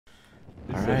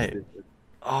Alright. Good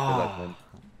luck, Oh. man.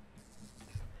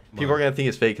 People are gonna think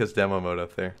it's fake because demo mode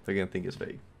up there. They're gonna think it's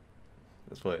fake.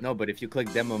 That's what. No, but if you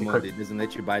click demo mode, it doesn't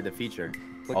let you buy the feature.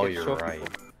 Click Oh, it, you're show right.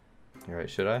 people. You're right.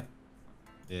 Should I?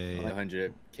 Yeah.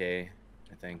 100K,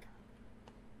 I think.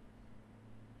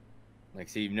 Like,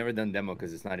 see, you've never done demo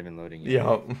because it's not even loading yet.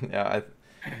 Yeah. Yeah.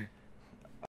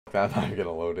 I'm not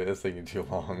gonna load it. It's taking too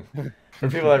long. For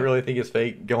people that really think it's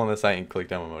fake, go on the site and click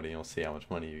demo mode, and you'll see how much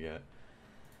money you get.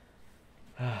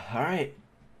 All right.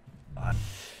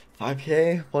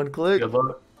 5K, one click. Good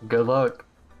luck. Good luck.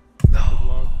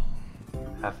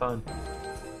 Have fun.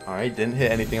 All right, didn't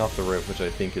hit anything off the rip, which I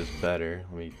think is better.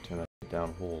 Let me turn that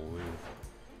down. Holy.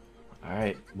 All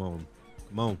right. Come on.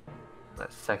 Come on.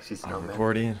 That sexy I'm snowman.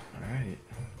 recording. All right.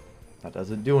 That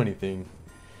doesn't do anything.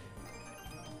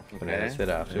 Bananas Okay. hit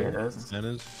after. Bananas.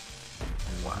 Bananas.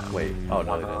 Wow. Wait. Oh no,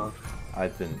 One they didn't. off. I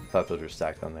thought those were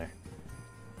stacked on there.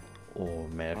 Oh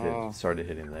man, if Oh. it started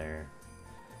hitting there.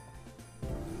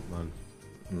 Come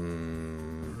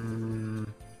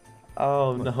on.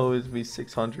 Oh no, it's me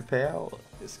 600 payout.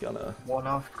 It's gonna. One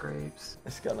off grapes.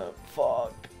 It's gonna.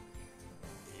 Fuck.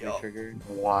 Yo. Triggered.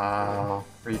 Wow.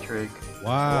 Retrig. Wow.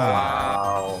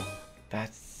 Wow.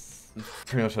 That's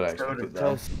pretty much what I expected.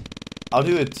 Tell- Though. I'll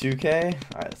do a 2K.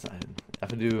 Alright, that's not. I'll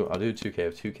do 2K.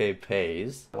 If 2K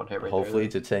pays, One hit right hopefully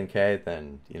there. to 10K,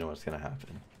 then you know what's gonna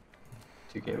happen.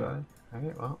 2K buy.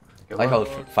 Alright, well. Good I like how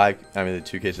luck. the 5. I mean, the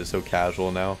 2K is just so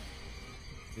casual now.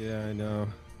 Yeah, I know.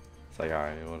 It's like,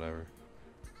 alright, whatever.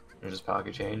 There's just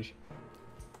pocket change.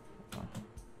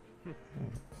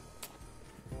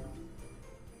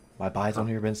 My buys on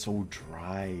here have been so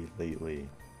dry lately.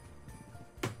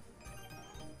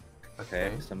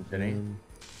 Okay, some fitting.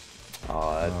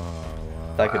 Oh, that,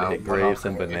 wow. that could have hit Wow, grapes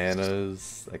one and off grapes.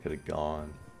 bananas. That could have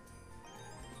gone.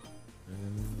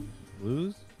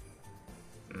 Blues?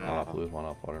 One off blues, one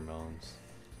off watermelons.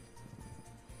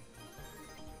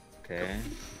 Okay.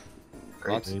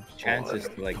 Grapes. Lots of chances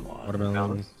to like.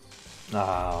 Watermelons.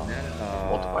 Oh.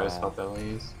 Multiply spell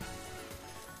bellies.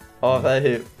 Oh, if that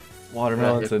hit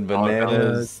watermelons hit and watermelons.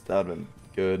 bananas, that would have been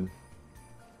good.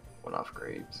 One off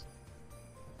grapes.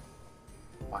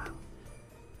 Wow.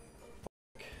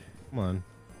 Come on.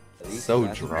 So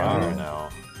That's dry right. now.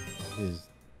 Is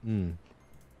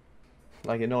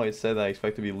Like I know I said that I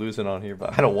expect to be losing on here,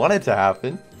 but I don't want it to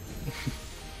happen.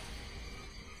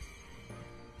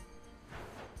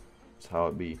 That's how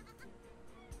it be.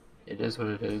 It is what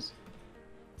it is.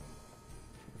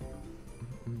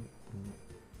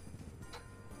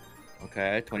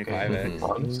 Okay, 25x.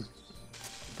 Ones.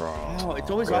 Bro. Oh, it's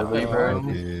always Really, off. bro?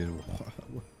 dude.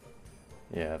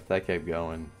 Yeah, if that kept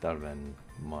going, that would have been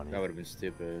money. That would have been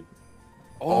stupid.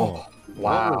 Oh.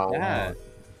 Wow. What was that?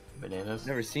 Bananas.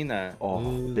 Never seen that.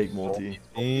 Oh, big multi.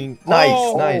 Pink. Nice,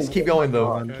 Oh! nice. Keep going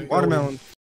though. Okay. Watermelon.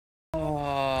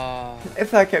 Oh.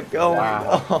 If that kept going.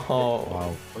 Wow. Oh.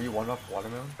 Wow. Were you one off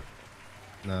watermelon?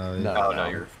 No. No. Oh no,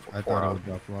 you're I four thought it off.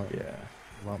 would drop Yeah.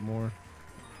 a lot more.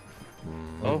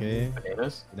 Mm. Oh. Okay.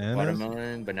 Bananas. Bananas.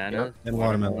 Watermelon, banana, And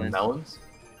watermelon. Melons.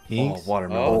 Pinks. Oh,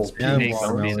 watermelons. Oh, Yeah, Pink,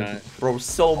 watermelon. peanut. Bro,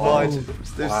 so much.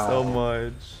 There's so wow.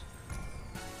 much.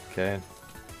 Okay.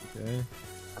 Okay.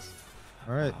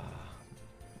 All right.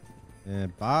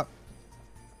 And Bop.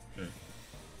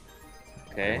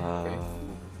 Okay,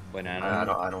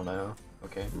 banana. I don't know.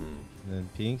 Okay. mm, And then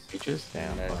pinks. Peaches.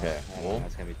 damn. That- Okay. Well,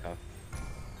 That's gonna be tough.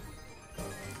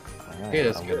 alright, Yeah,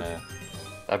 that's I'm good. gonna.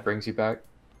 That brings you back.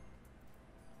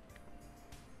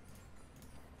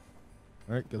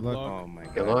 All right. Good luck. Oh my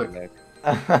Good god. luck.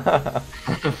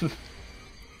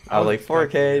 I was like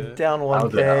 4K, down I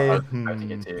was 1K.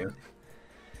 expecting it too.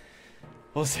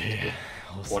 We'll see.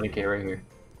 We'll see. 20K right here.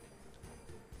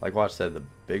 Like Watch said, the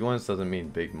big ones doesn't mean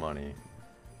big money.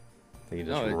 I think you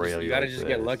just No, rail you you gotta like just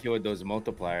get this. lucky with those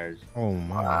multipliers. Oh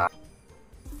my.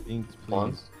 Pinks, please.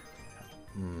 Ones.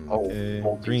 Mm. Oh, Okay.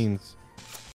 multis. Greens.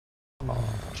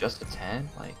 Just a 10?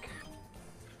 Like.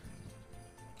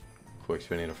 Quick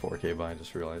spinning a 4K buy,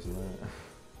 just realizing that.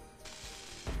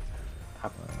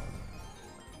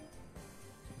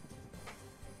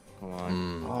 Come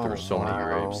on. Oh, There were so many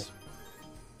wow. grapes.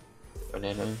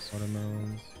 Bananas.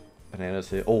 Watermelons. Bananas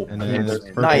hit. Oh, And then then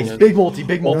there's nice. purple. Big multi,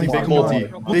 big multi, Oh big my multi.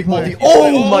 God. Big multi.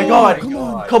 Oh my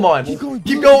god. Come on. Keep going.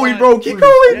 Keep going, bro. Keep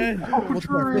going.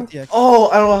 Multiply 50x. Oh,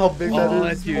 I don't know how big that Oh, is.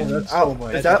 that's huge. That's Ow, so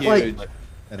much. is That's that huge. like,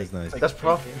 That is nice. that's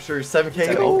profit for sure. 7K.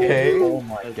 7K. Okay. Oh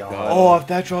my god. Oh, if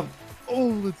that dropped. Oh,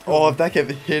 let's Oh, if that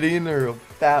kept hitting or a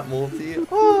fat multi.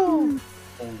 Oh.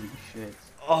 Holy shit.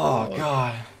 Oh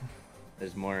god.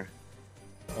 There's more.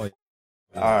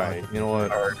 Alright, you know what?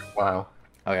 Wow.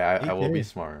 Okay, I will be Okay.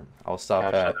 smart. I'll stop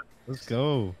Gotcha. at. Let's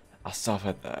go. I'll stop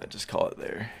at that. Just call it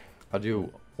there. I'll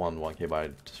do 1K buy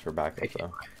just for backup AK.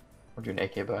 though. We're doing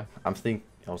AK buy. I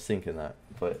was thinking that,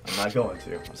 but I'm not going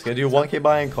to. I'm just gonna do 1K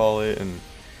buy and call it, and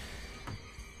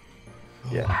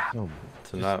yeah. No,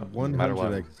 So not no 100x. matter what.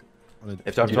 on a-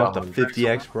 If I Dude, dropped to 100x.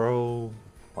 50x, bro,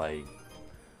 like,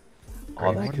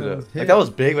 oh, that Right, could have, was like, hit. that was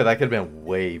big, but that could have been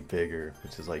way bigger,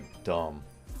 which is like dumb.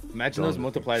 Imagine those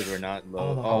multipliers were not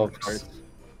low. Oh, Oh, cards.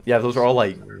 Yeah, those are all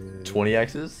like Yeah.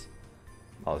 20x's.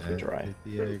 Oh, it's been Yeah, dry.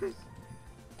 50x.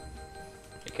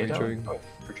 AK Trick. down. Oh,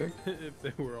 for trick. If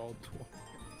they were all 12.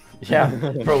 Yeah,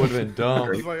 bro, would have been I dumb.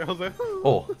 was like,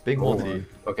 Oh, big multi,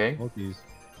 Okay. Multis.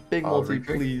 big Oh, multi, retrig.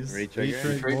 please. Retrigger.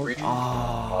 Retrig, multi. retrig.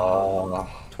 Ah, Oh,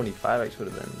 25x would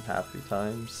have been happy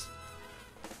times.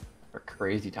 for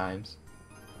crazy times.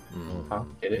 Mm, Huh?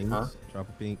 Get it, huh? Pinks. Drop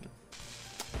a pink.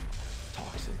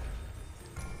 Toxic.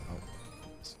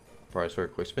 Bro, I swear,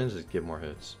 quick spins just give more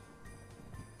hits.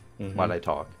 Mhm. Why'd I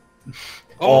talk?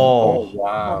 Oh. Oh,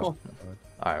 wow.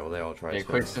 Alright, well, they all tried. Yeah,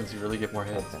 quick since you really get more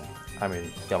hits. Okay. I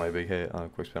mean, got my big hit on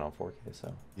quick spin on 4K,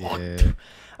 so. Yeah.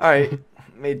 Alright,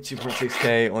 made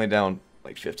 2.6K, only down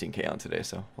like 15K on today,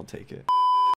 so we'll take it.